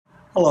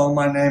Hello,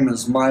 my name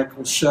is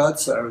Michael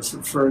Schutz. I was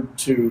referred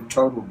to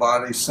Total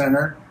Body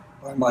Center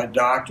by my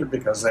doctor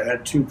because I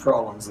had two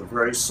problems: a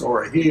very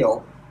sore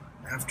heel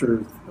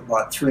after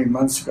about 3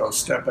 months ago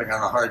stepping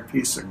on a hard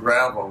piece of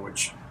gravel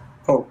which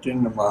poked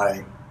into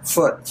my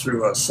foot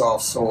through a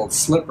soft-soled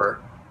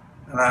slipper.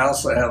 And I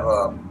also have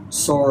a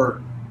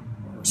sore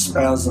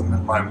spasm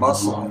in my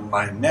muscle in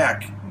my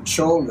neck and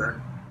shoulder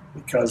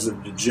because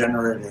of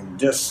degenerating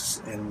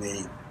discs in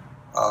the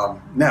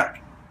neck.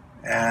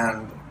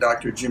 And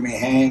Dr. Jimmy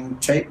Hang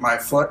taped my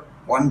foot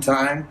one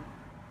time,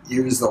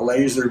 used the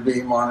laser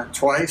beam on it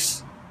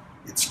twice.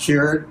 It's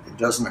cured, it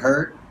doesn't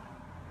hurt.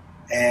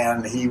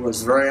 And he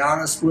was very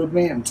honest with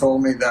me and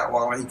told me that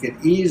while he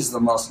could ease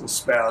the muscle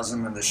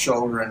spasm in the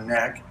shoulder and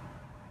neck,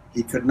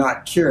 he could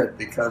not cure it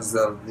because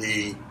of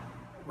the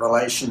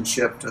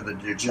relationship to the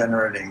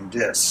degenerating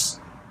discs.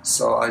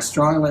 So I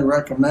strongly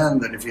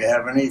recommend that if you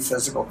have any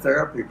physical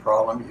therapy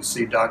problem, you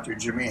see Dr.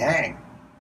 Jimmy Hang.